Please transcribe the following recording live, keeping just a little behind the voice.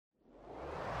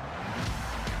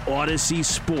Odyssey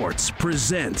Sports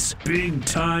presents Big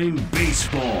Time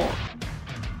Baseball.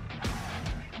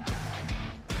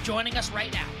 Joining us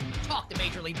right now, talk the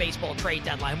Major League Baseball trade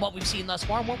deadline, what we've seen thus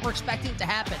far, and what we're expecting to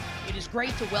happen. It is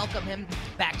great to welcome him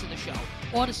back to the show.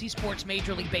 Odyssey Sports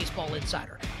Major League Baseball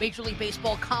insider, Major League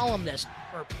Baseball columnist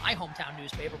for my hometown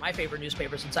newspaper, my favorite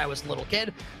newspaper since I was a little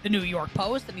kid, the New York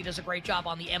Post, and he does a great job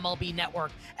on the MLB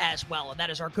Network as well. And that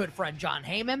is our good friend Jon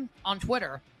Heyman on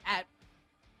Twitter at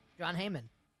Jon Heyman.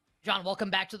 Jon, welcome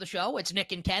back to the show. It's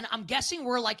Nick and Ken. I'm guessing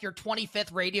we're like your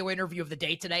 25th radio interview of the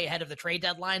day today ahead of the trade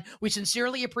deadline. We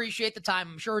sincerely appreciate the time.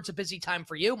 I'm sure it's a busy time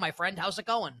for you, my friend. How's it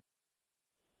going?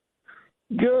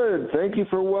 Good. Thank you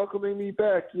for welcoming me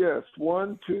back. Yes,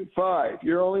 1, 2, 5.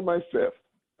 You're only my fifth.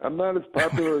 I'm not as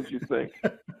popular as you think.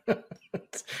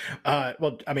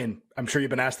 Well, I mean, I'm sure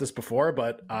you've been asked this before,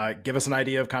 but give us an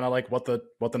idea of kind of like what the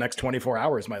next 24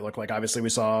 hours might look like. Obviously, we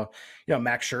saw,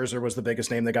 Max Scherzer was the biggest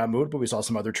name that got moved, but we saw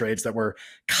some other trades that were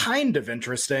kind of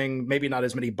interesting. Maybe not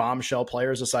as many bombshell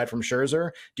players aside from Scherzer.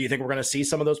 Do you think we're going to see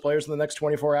some of those players in the next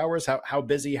 24 hours? How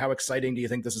busy, how exciting do you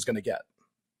think this is going to get?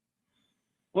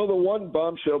 Well, the one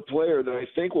bombshell player that I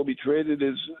think will be traded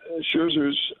is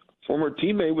Scherzer's former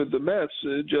teammate with the Mets,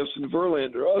 Justin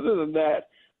Verlander. Other than that,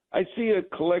 I see a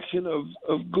collection of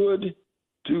good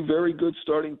to very good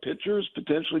starting pitchers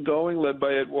potentially going, led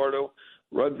by Eduardo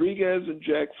Rodriguez and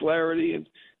Jack Flaherty and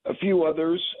a few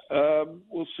others.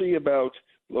 We'll see about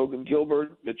Logan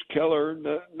Gilbert, Mitch Keller,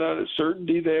 not a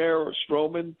certainty there, or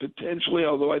Stroman potentially,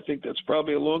 although I think that's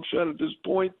probably a long shot at this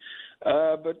point.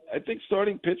 But I think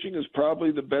starting pitching is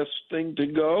probably the best thing to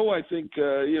go. I think,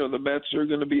 the Mets are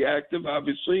going to be active,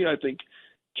 obviously. I think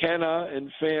Canna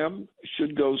and Pham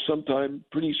should go sometime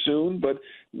pretty soon, but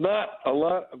not a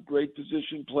lot of great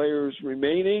position players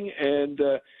remaining. And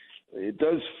it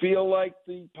does feel like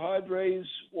the Padres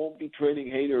won't be trading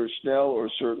Hader or Snell or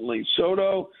certainly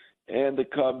Soto. And the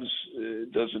Cubs,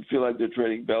 doesn't feel like they're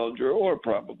trading Bellinger or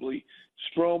probably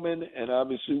Stroman. And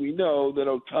obviously we know that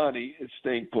Ohtani is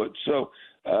staying put. So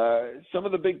some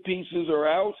of the big pieces are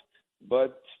out,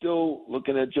 but still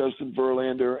looking at Justin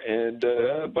Verlander and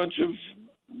a bunch of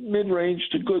mid-range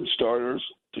to good starters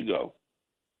to go.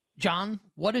 Jon,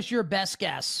 what is your best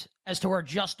guess as to where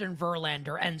Justin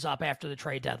Verlander ends up after the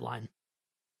trade deadline?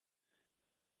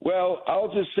 Well,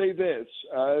 I'll just say this.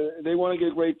 They want to get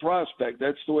a great prospect.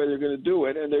 That's the way they're going to do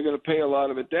it, and they're going to pay a lot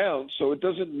of it down. So it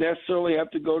doesn't necessarily have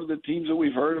to go to the teams that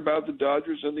we've heard about, the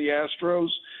Dodgers and the Astros.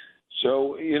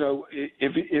 So,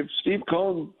 if Steve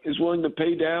Cohen is willing to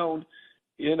pay down,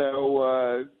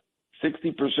 60%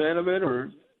 of it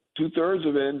or two-thirds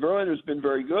of it, and Verlander's been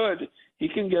very good, he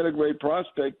can get a great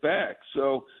prospect back.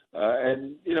 So,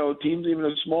 teams, even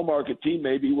a small market team,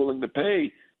 may be willing to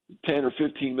pay $10 or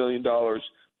 $15 million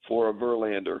for a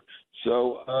Verlander.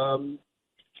 So,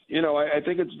 I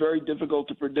think it's very difficult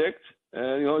to predict.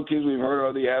 The only teams we've heard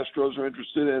are the Astros are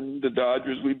interested, and the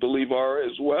Dodgers, we believe, are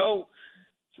as well.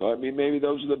 So, maybe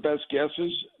those are the best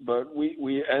guesses, but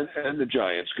we and the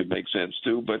Giants could make sense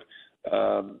too. But,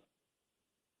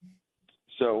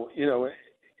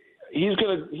 he's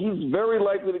very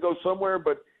likely to go somewhere,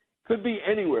 but could be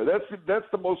anywhere. That's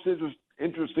the most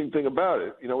interesting thing about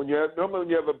it. When you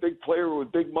have a big player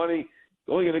with big money,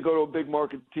 they're only going to go to a big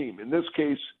market team. In this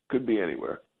case, could be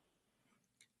anywhere.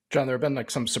 Jon, there have been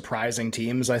some surprising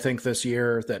teams, I think, this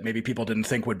year that maybe people didn't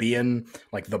think would be in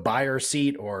the buyer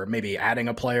seat, or maybe adding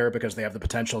a player because they have the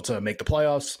potential to make the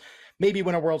playoffs, maybe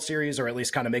win a World Series, or at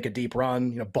least kind of make a deep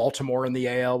run. Baltimore in the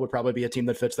AL would probably be a team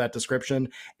that fits that description.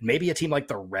 Maybe a team like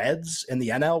the Reds in the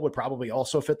NL would probably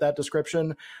also fit that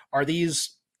description. Are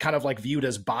these kind of viewed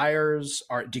as buyers?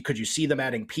 Could you see them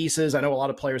adding pieces? I know a lot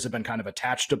of players have been kind of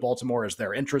attached to Baltimore as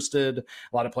they're interested.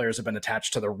 A lot of players have been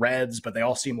attached to the Reds, but they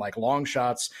all seem like long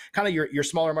shots. Kind of your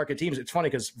smaller market teams. It's funny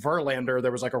because Verlander,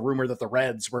 there was a rumor that the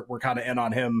Reds were kind of in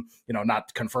on him,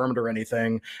 not confirmed or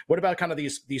anything. What about kind of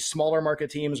these smaller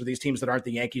market teams, or these teams that aren't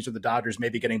the Yankees or the Dodgers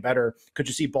maybe getting better? Could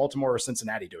you see Baltimore or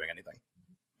Cincinnati doing anything?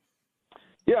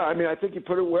 Yeah, I think you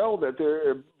put it well that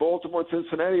Baltimore and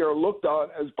Cincinnati are looked on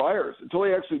as buyers. Until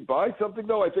they actually buy something,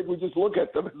 though, I think we just look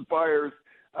at them as buyers.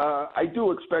 I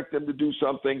do expect them to do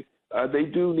something. They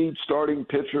do need starting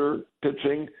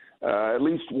pitching, at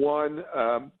least one.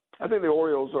 I think the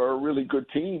Orioles are a really good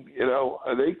team.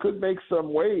 They could make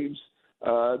some waves.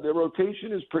 Their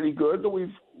rotation is pretty good, but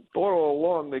we've thought all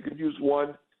along they could use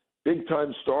one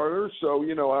big-time starter. So,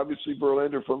 obviously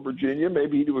Verlander from Virginia,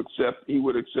 maybe he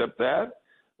would accept that.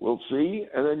 We'll see.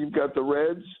 And then you've got the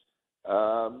Reds.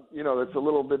 It's a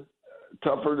little bit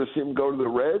tougher to see him go to the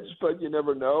Reds, but you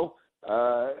never know.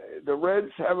 The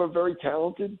Reds have a very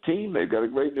talented team. They've got a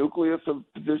great nucleus of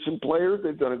position players.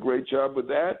 They've done a great job with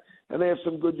that. and they have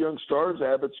some good young starters.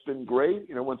 Abbott's been great.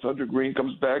 Once Hunter Green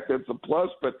comes back, that's a plus.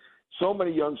 But so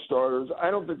many young starters,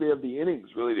 I don't think they have the innings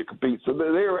really to compete. So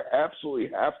they absolutely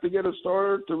have to get a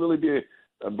starter to really be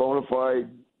a bona fide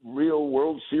real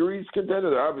World Series contender.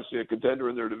 They're obviously a contender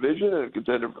in their division and a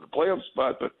contender for the playoff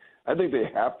spot, but I think they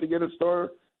have to get a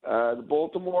starter. The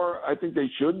Baltimore, I think they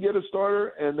should get a starter,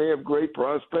 and they have great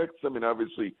prospects. I mean,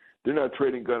 obviously, they're not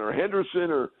trading Gunnar Henderson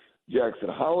or Jackson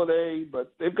Holiday,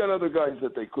 but they've got other guys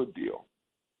that they could deal.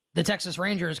 The Texas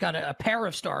Rangers got a pair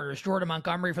of starters, Jordan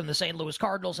Montgomery from the St. Louis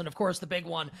Cardinals, and, of course, the big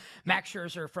one, Max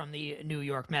Scherzer from the New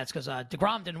York Mets, because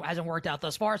DeGrom hasn't worked out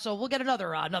thus far, so we'll get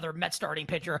another Mets starting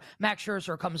pitcher. Max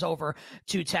Scherzer comes over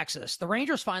to Texas. The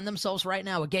Rangers find themselves right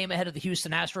now a game ahead of the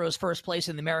Houston Astros, first place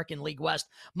in the American League West,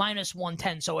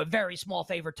 -110, so a very small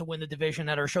favorite to win the division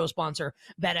at our show sponsor,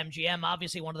 BetMGM,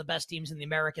 obviously one of the best teams in the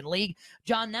American League.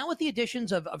 John, now with the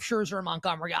additions of Scherzer and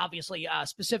Montgomery, obviously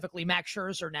specifically Max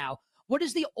Scherzer now, what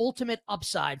is the ultimate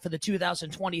upside for the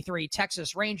 2023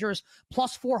 Texas Rangers?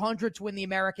 Plus 400 to win the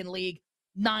American League,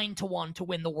 9-1 to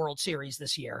win the World Series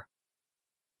this year.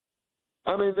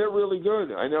 I mean, they're really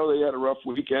good. I know they had a rough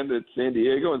weekend at San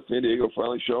Diego, and San Diego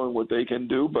finally showing what they can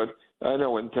do. But I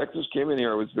know when Texas came in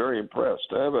here, I was very impressed.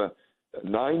 I have a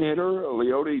 9-hitter,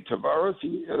 Leody Taveras.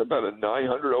 He had about a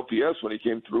 900 OPS when he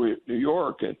came through New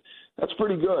York, and that's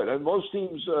pretty good. And most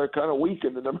teams kind of weak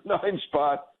in the number 9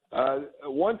 spot.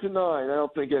 1 to 9, I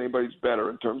don't think anybody's better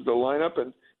in terms of the lineup,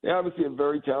 and they obviously have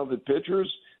very talented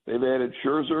pitchers. They've added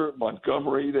Scherzer,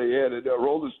 Montgomery, they added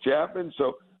Aroldis Chapman,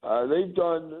 so they've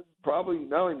done probably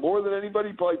not only more than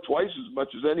anybody, probably twice as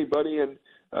much as anybody, and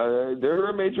they're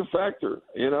a major factor.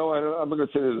 I'm not going to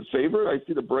say they're the favorite. I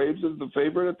see the Braves as the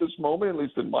favorite at this moment, at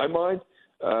least in my mind,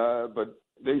 but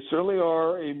they certainly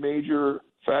are a major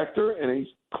factor and a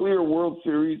clear World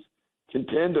Series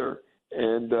contender.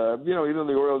 And, even though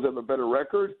the Orioles have a better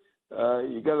record,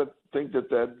 you got to think that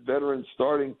veteran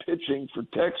starting pitching for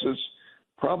Texas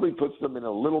probably puts them in a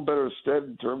little better stead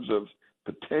in terms of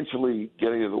potentially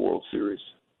getting to the World Series.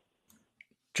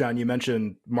 John, you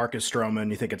mentioned Marcus Stroman.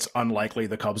 You think it's unlikely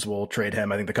the Cubs will trade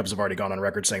him. I think the Cubs have already gone on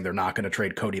record saying they're not going to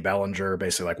trade Cody Bellinger,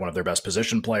 basically like one of their best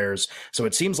position players. So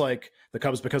it seems like the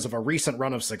Cubs, because of a recent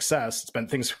run of success, it's been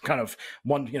things kind of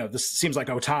this seems like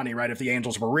Ohtani, right? If the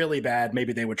Angels were really bad,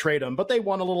 maybe they would trade him, but they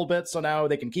won a little bit, so now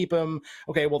they can keep him.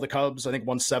 Okay, well, the Cubs, I think,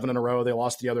 won 7 in a row. They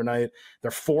lost the other night. They're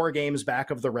 4 games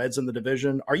back of the Reds in the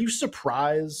division. Are you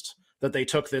surprised that they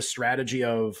took this strategy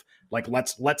of like,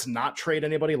 let's not trade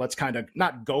anybody. Let's kind of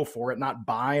not go for it, not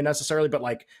buy necessarily, but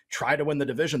like try to win the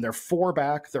division. They're 4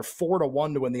 back. They're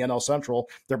 4-1 to win the NL Central.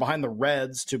 They're behind the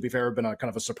Reds, to be fair, have been a kind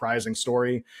of a surprising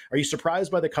story. Are you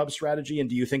surprised by the Cubs strategy, and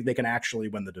do you think they can actually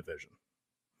win the division?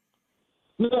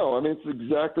 No, I mean, it's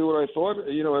exactly what I thought.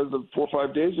 As of 4 or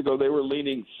 5 days ago, they were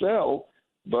leaning sell.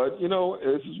 But,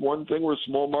 this is one thing where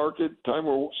small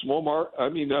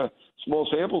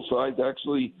sample size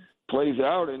actually plays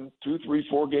out, and 2, 3,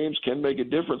 4 games can make a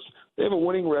difference. They have a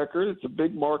winning record. It's a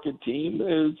big market team.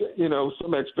 There's,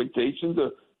 some expectations,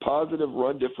 a positive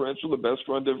run differential, the best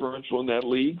run differential in that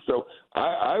league. So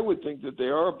I would think that they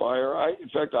are a buyer. In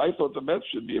fact, I thought the Mets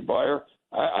should be a buyer.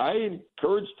 I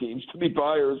encourage teams to be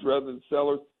buyers rather than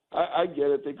sellers. I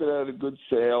get it. They could have had a good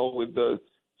sale with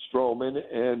Stroman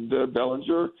and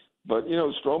Bellinger. But,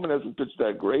 Stroman hasn't pitched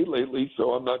that great lately,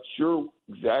 so I'm not sure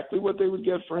exactly what they would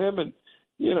get for him. And,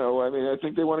 I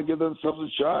think they want to give themselves a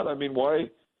shot. I mean, why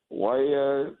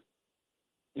call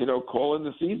in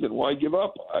the season? Why give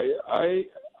up? I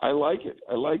like it.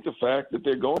 I like the fact that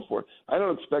they're going for it. I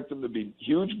don't expect them to be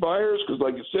huge buyers because,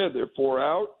 like you said, they're 4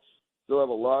 out. They'll have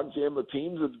a logjam of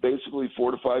teams that's basically 4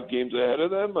 to 5 games ahead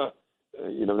of them. Now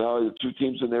the 2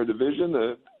 teams in their division,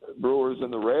 the Brewers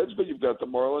and the Reds, but you've got the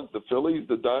Marlins, the Phillies,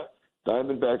 the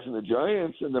Diamondbacks, and the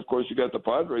Giants, and of course you got the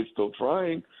Padres still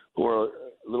trying, who are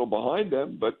a little behind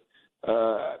them. But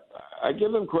I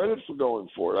give them credit for going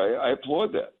for it. I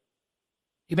applaud that.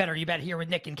 You bet here with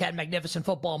Nick and Ken. Magnificent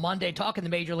Football Monday, talking the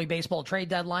Major League Baseball trade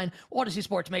deadline. Odyssey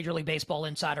Sports Major League Baseball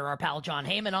insider, our pal John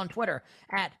Heyman on Twitter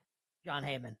at John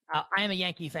Heyman. I am a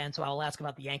Yankee fan, so I'll ask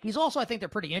about the Yankees. Also, I think they're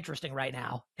pretty interesting right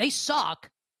now. They suck,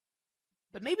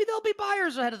 but maybe they'll be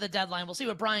buyers ahead of the deadline. We'll see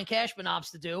what Brian Cashman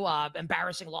opts to do.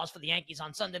 Embarrassing loss for the Yankees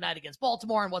on Sunday night against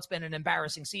Baltimore, and what's been an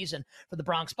embarrassing season for the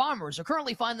Bronx Bombers, who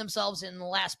currently find themselves in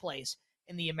last place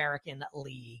in the American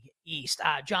League East.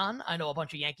 John, I know a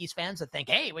bunch of Yankees fans that think,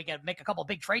 hey, we got to make a couple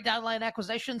big trade deadline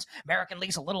acquisitions. American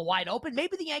League's a little wide open.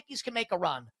 Maybe the Yankees can make a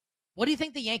run. What do you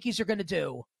think the Yankees are going to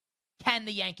do? Can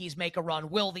the Yankees make a run?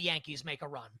 Will the Yankees make a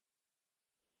run?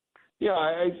 Yeah,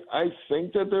 I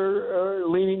think that they're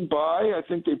leaning buy. I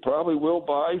think they probably will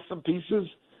buy some pieces.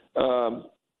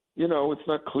 it's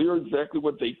not clear exactly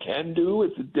what they can do.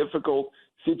 It's a difficult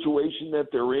situation that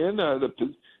they're in.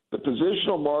 The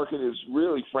positional market is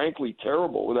really, frankly,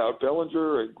 terrible without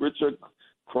Bellinger and Grichuk,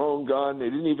 Cron gone. They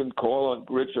didn't even call on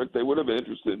Grichuk. They would have been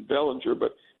interested in Bellinger,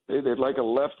 but they'd like a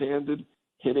left-handed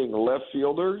hitting left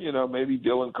fielder. Maybe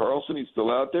Dylan Carlson. He's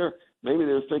still out there. Maybe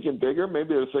they're thinking bigger. Maybe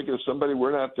they're thinking of somebody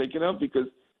we're not thinking of, because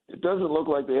it doesn't look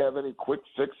like they have any quick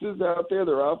fixes out there.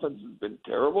 Their offense has been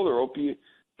terrible. Their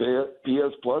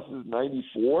OPS plus is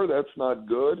 94. That's not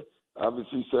good.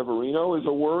 Obviously, Severino is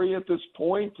a worry at this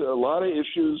point. A lot of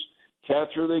issues.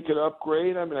 Catcher they could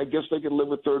upgrade. I mean, I guess they could live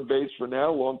with third base for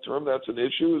now. Long term, that's an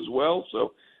issue as well.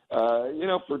 So,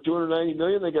 for $290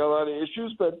 million, they got a lot of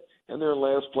issues, and they're in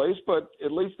last place. But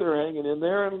at least they're hanging in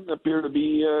there and appear to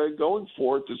be going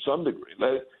for it to some degree.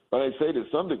 But I say to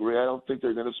some degree, I don't think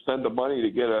they're going to spend the money to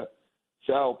get a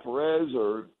Sal Perez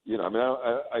or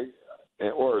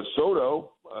or a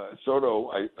Soto. Soto,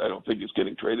 I don't think is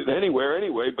getting traded anywhere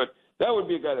anyway, but that would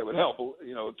be a guy that would help.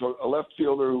 A left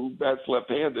fielder who bats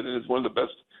left-handed and is one of the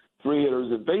best three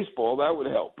hitters in baseball, that would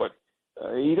help. But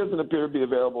he doesn't appear to be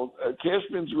available.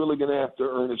 Cashman's really going to have to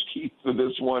earn his keep for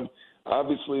this one.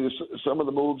 Obviously, some of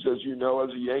the moves, as you know,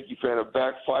 as a Yankee fan, have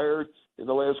backfired in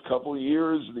the last couple of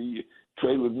years. The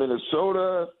trade with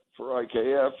Minnesota for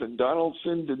IKF and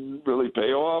Donaldson didn't really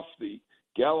pay off. The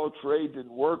Gallo trade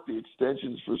didn't work. The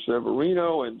extensions for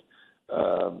Severino and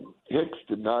Hicks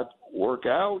did not work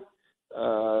out.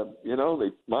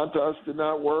 Montas did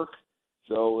not work.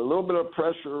 So a little bit of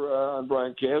pressure on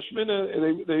Brian Cashman.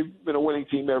 They've been a winning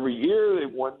team every year.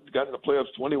 They've gotten the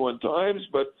playoffs 21 times.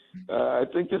 But I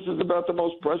think this is about the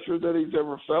most pressure that he's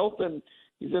ever felt, and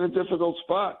he's in a difficult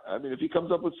spot. I mean, if he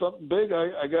comes up with something big,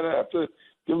 I got to have to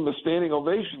give him a standing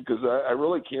ovation, because I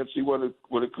really can't see what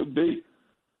it could be.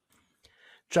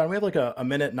 John, we have like a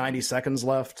minute, 90 seconds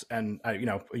left. And,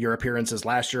 your appearances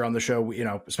last year on the show,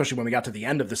 especially when we got to the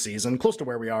end of the season, close to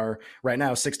where we are right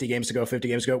now, 60 games to go, 50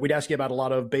 games to go, we'd ask you about a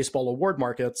lot of baseball award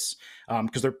markets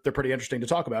because they're pretty interesting to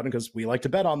talk about and because we like to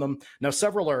bet on them. Now,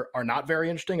 several are not very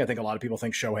interesting. I think a lot of people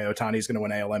think Shohei Ohtani is going to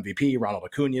win AL MVP. Ronald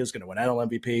Acuna is going to win NL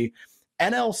MVP.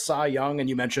 NL Cy Young, and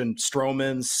you mentioned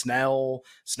Stroman, Snell.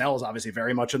 Snell is obviously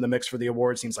very much in the mix for the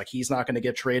award. Seems like he's not going to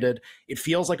get traded. It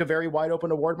feels like a very wide open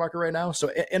award market right now.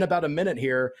 So in about a minute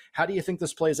here, how do you think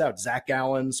this plays out? Zach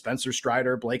Gallen, Spencer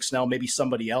Strider, Blake Snell, maybe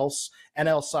somebody else.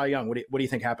 NL Cy Young, what do you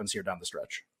think happens here down the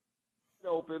stretch?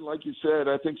 Open, like you said.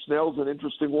 I think Snell's an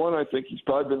interesting one. I think he's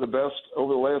probably been the best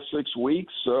over the last 6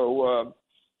 weeks. So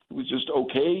it was just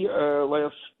okay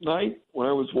last night when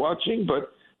I was watching,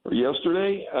 or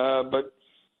yesterday. But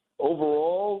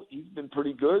overall, he's been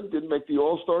pretty good. Didn't make the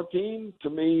All-Star team. To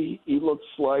me, he looks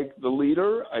like the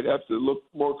leader. I'd have to look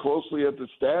more closely at the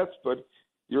stats, but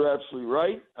you're absolutely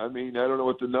right. I mean, I don't know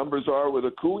what the numbers are with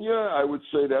Acuna. I would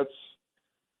say that's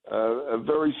a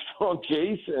very strong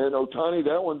case. And Ohtani,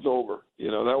 that one's over. That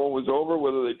one was over,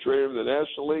 whether they traded him to the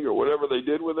National League or whatever they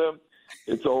did with him.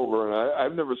 It's over. And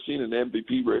I've never seen an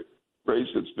MVP race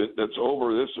that's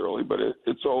over this early, but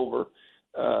it's over.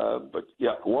 But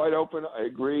yeah, wide open. I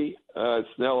agree.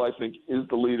 Snell, I think, is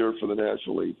the leader for the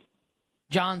National League.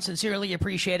 John, sincerely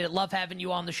appreciate it. Love having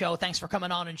you on the show. Thanks for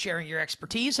coming on and sharing your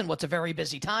expertise in what's a very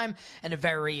busy time and a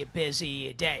very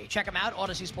busy day. Check him out,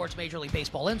 Odyssey Sports Major League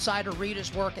Baseball Insider. Read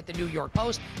his work at the New York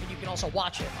Post, and you can also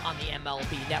watch him on the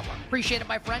MLB Network. Appreciate it,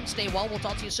 my friend. Stay well. We'll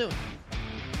talk to you soon.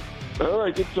 All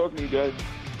right. Good talking to you guys.